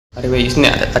अरे भाई इसने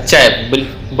अच्छा है,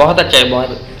 बहुत अच्छा है,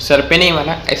 बहुत सर पे नहीं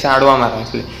मारा, ऐसा आड़वा मारा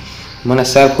इसलिए मना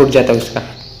सर फूट जाता उसका।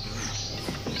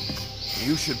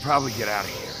 You should probably get out of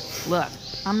here. Look,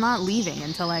 I'm not leaving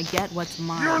until I get what's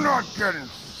mine. You're not getting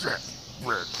shit,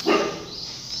 Rick.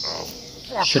 Oh,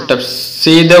 fuck. Shut up.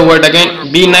 Say the word again.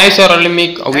 Be nice or I'll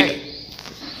make a wait.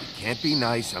 You can't be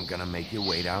nice. I'm gonna make you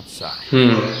wait outside.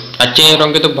 अच्छे नहीं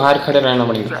रहोगे तो बाहर खड़े रहना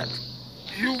पड़ेगा।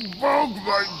 You broke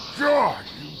my jaw,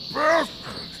 you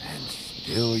bastard. And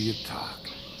still you talk.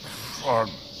 Fuck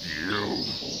you.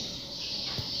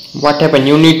 What happened?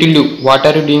 You need to look. What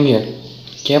are you doing here?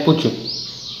 क्या पूछूं?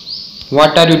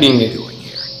 What are you doing here?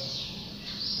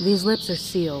 These lips are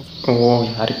sealed. Oh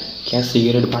यार क्या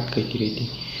cigarette बात करती रहती।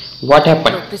 What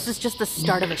happened? Look, this is just the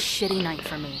start of a shitty night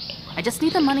for me. I just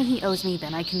need the money he owes me,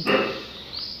 then I can do.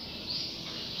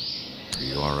 Are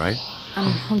you all right?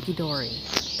 I'm hunky dory.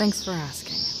 Thanks for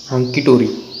asking. Hunky dory.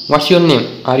 What's your name?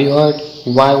 Are you hurt?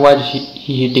 Why was he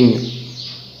hitting you?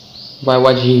 Why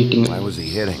was he hitting you? Why was he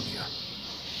hitting you?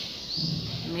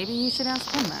 Maybe you should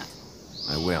ask him that.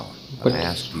 I will. But I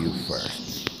asked you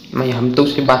first. मैं हम तो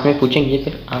उसके बाद में पूछेंगे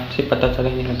फिर आपसे पता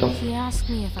चलेगा ना तो। He asked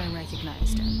me if I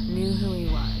recognized him, knew who he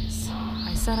was.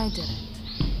 I said I didn't.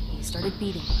 He started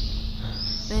beating on me.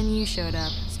 Then you showed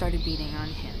up, started beating on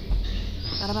him.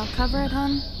 That about cover it,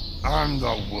 hon? I'm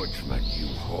the woodsman, you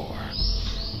whore.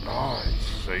 I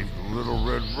saved the Little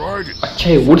Red Riding. अच्छा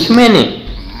ये वुड्समैन है।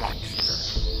 Monster.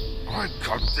 I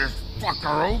cut this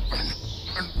fucker open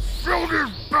and filled his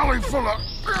belly full of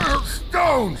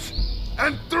stones.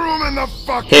 And threw him in the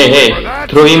fucking river.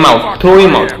 Throw him out, throw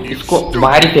him out. इसको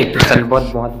बाहर ही फेंक दे चल बहुत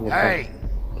बहुत।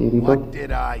 Hey, what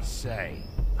did I say?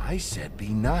 I said be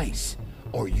nice,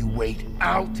 or you wait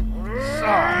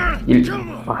outside.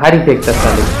 बाहर ही फेंक दे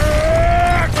चल।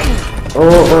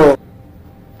 ओह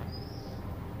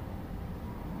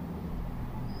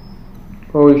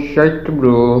oh shit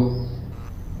bro.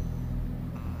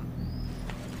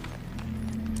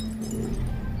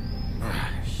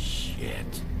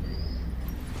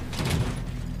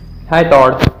 Hi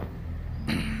Todd.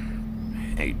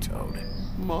 Hey Toad.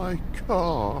 My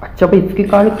car. अच्छा भाई इसकी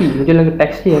कार थी, मुझे लगा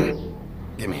टैक्सी है।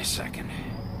 Give me a second.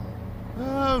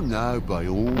 Oh no, by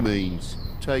all means.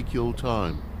 Take your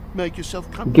time. Make yourself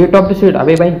comfortable. Get off the street.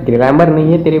 अबे भाई ग्लैमर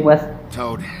नहीं है तेरे पास।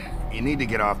 Toad, you need to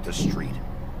get off the street.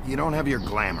 You don't have your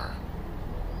glamour.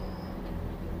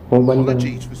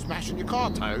 Apologies for smashing your car,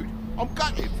 Toad. I'm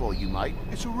gutted for you, mate.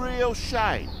 It's a real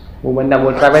shame. वो बंदा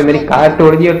बोल रहा है भाई मेरी कार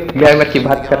तोड़ दी और ग्लैमर की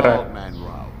बात कर रहा है।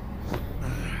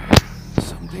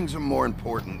 Some things are more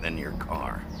important than your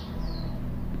car.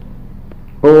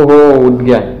 ओहो उठ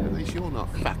गया। At least you're not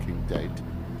fucking dead.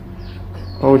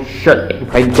 Oh shit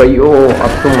भाई भाई ओ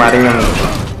अब तुम मारेंगे मुझे।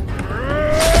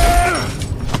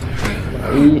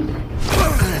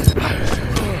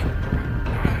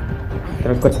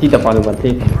 तेरा कच्ची दबा दूँगा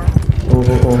ठीक।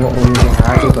 ओहो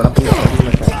आगे थोड़ा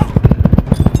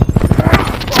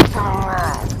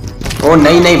ओ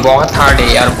नहीं बहुत हार्ड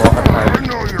है यार बहुत हार्ड।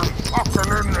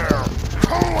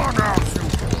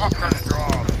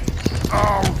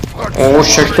 ओ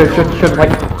शिट भाई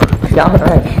क्या हो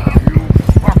रहा है?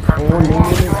 ओ नहीं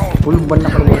फुल बनना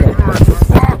पड़ेगा।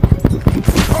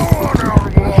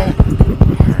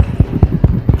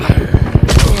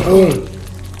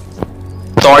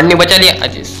 तोड़ ने बचा लिया।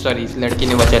 अच्छा सॉरी इस लड़की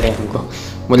ने बचा लिया हमको,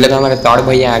 मुझे लगा हमारा तोड़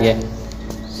भैया आ गया।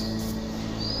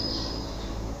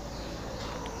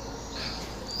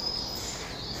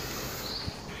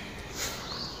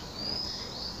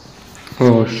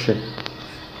 Oh shit.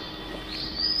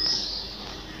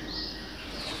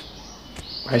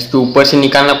 इसके ऊपर से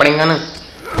निकालना पड़ेगा ना।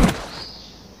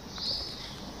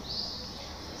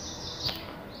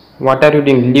 What are you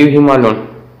doing? Leave him alone.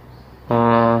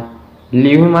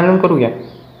 Leave him alone करूँ क्या?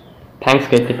 Thanks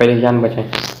कहते पहले जान बचाए।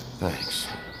 Thanks.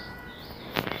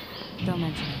 Don't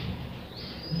mention it.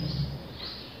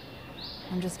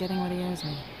 I'm just getting what he owes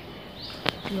me.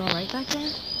 You all right back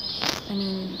there? I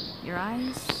mean, your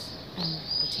eyes. And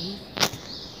the teeth?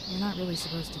 You're not really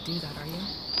supposed to do that, are you?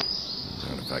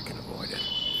 Not if I can avoid it.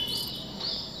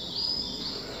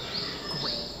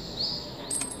 Great.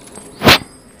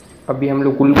 अभी हम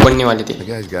लोग कुल पढ़ने वाले थे।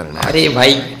 अरे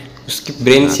भाई उसकी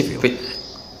ब्रेन से पे।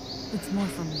 It's more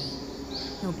from me.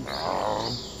 He'll be.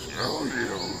 I'll kill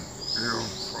you, you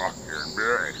fucking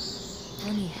bitch.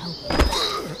 Let me help you.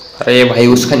 अरे भाई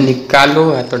उसका निकालो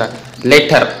थोड़ा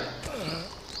लेटर।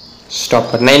 स्टॉप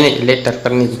कर नहीं लेटर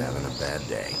करनी।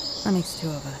 That makes two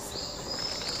of us.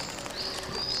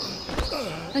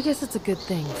 I guess it's a good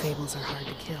thing Fables are hard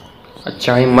to kill.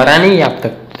 अच्छा ये मरा नहीं है अब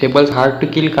तक। Fables hard to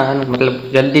kill कहा ना,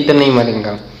 मतलब जल्दी तो नहीं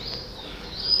मरेगा।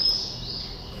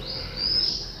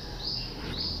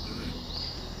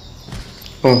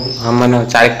 ओह हाँ मना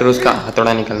कैरेक्टर उसका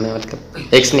हथौड़ा निकलना है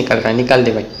मतलब एक्स निकल रहा है निकाल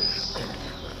दे भाई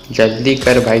जल्दी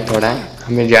कर भाई थोड़ा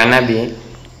हमें जाना भी है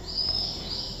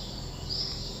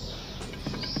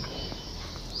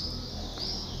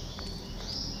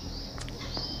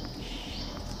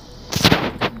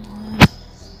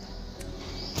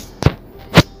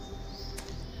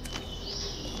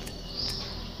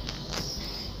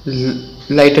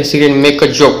lighter cigarette make a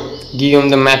joke give him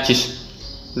the matches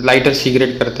lighter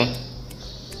cigarette करते हैं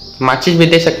माचिस भी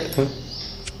दे सकते हैं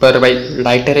पर भाई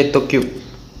लाइटर है तो क्यों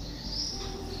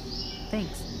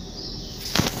Thanks.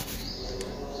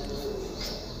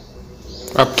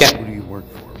 अब क्या Who do you work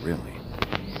for,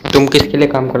 really? तुम किसके लिए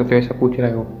काम करते हो ऐसा पूछ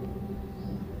रहे हो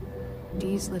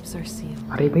These lips are sealed.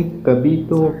 अरे भाई कभी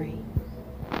तो Sorry.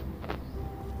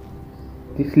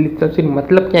 इस लिप्स से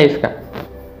मतलब क्या है इसका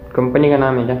कंपनी का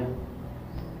नाम है क्या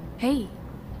Hey,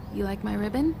 you like my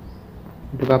ribbon?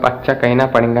 तो आप अच्छा कहना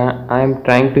पड़ेगा I am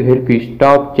trying to help you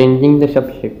stop changing the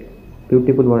subject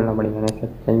beautiful बोलना पड़ेगा ना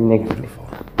sir next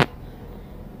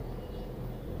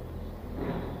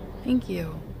Thank you.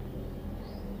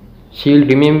 She will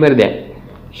remember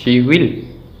that she will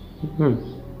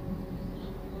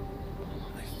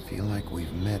I feel like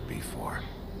we've met before.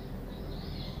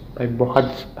 भाई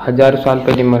बहुत हजार साल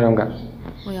पहले मरूंगा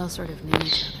We all sort of knew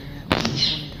each other at one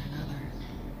point or another.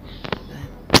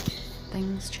 But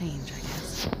things change, I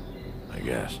guess. I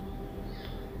guess.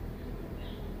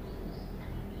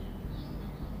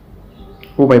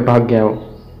 वो भाई भाग गया वो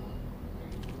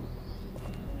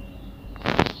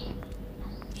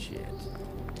Shit.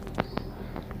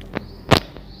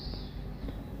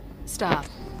 Stop.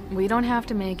 We don't have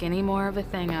to make any more of a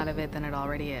thing out of it than it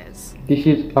already is. This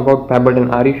is about Fableton.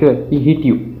 Are you sure? He hit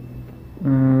you.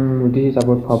 This is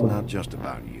about It's Fableton. not just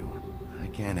about you. I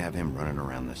can't have him running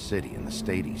around the city in the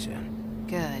state he's in.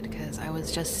 Good, because I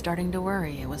was just starting to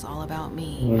worry it was all about me.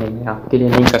 नहीं आपके लिए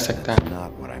नहीं कर सकता That's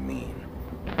not what I mean.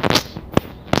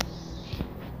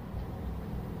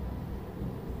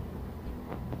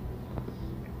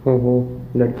 ओहो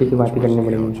लड़की से बातें करनी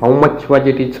पड़ेगी how much was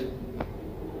it is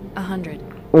 100.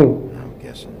 Oh I'm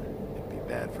guessing it'd be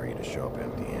bad for you to show up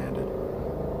empty-handed.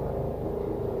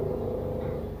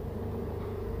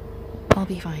 I'll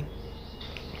be fine.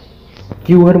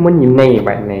 क्यों हर मन नहीं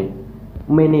भाई नहीं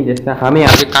मैं नहीं जैसा हमें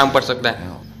आगे काम पड़ सकता है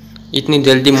इतनी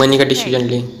जल्दी मनी का डिसीजन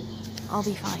ले I'll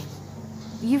be fine.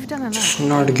 You've done enough.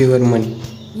 Not give her money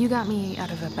You got me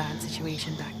out of a bad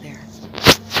situation back there.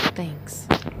 Thanks.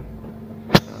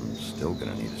 I'm still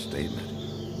gonna need a statement.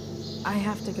 I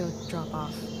have to go drop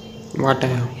off what what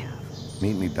है I have.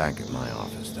 Meet me back at my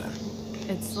office then.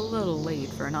 It's a little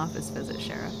late for an office visit,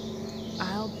 Sheriff.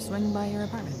 I'll swing by your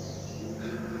apartment.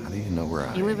 How do you know where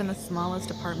I You am? live in the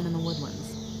smallest apartment in the Woodlands.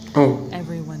 Oh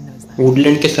Everyone knows that.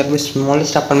 Woodland के सर्वे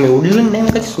smallest apartment Woodland नहीं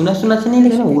मैं सुना से नहीं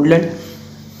लगा ना Woodland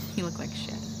You look like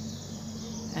shit.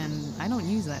 And I don't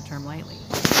use that term lightly.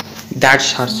 That's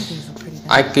Some hers of these are pretty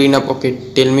bad. I clean up okay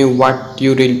tell me what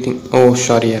you really think oh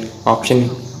sorry यार option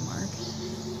Don't leave a mark.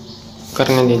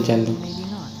 करने दे जान दो Maybe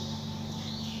not.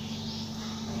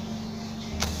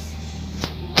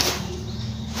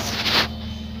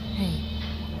 Hey.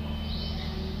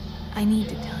 I need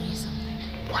to tell you something.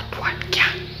 what क्या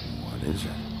What is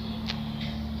it?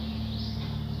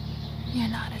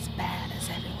 You're not as bad as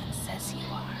everyone says you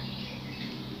are.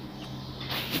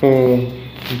 ओ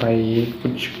भाई ये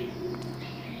कुछ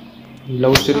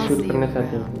love story शुरू करना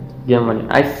चाहते हैं गेम वाले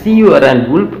आई सी यू अराउंड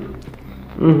वुल्फ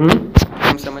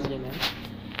हम समझ गए ना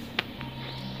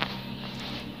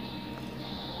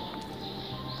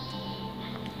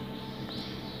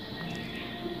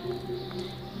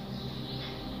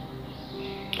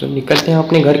तो निकलते हैं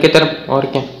अपने घर की तरफ और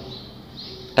क्या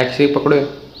टैक्सी पकड़ो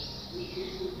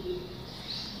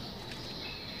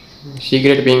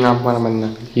सिगरेट पियेंगे आप हमारा बंदा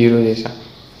हीरो जैसा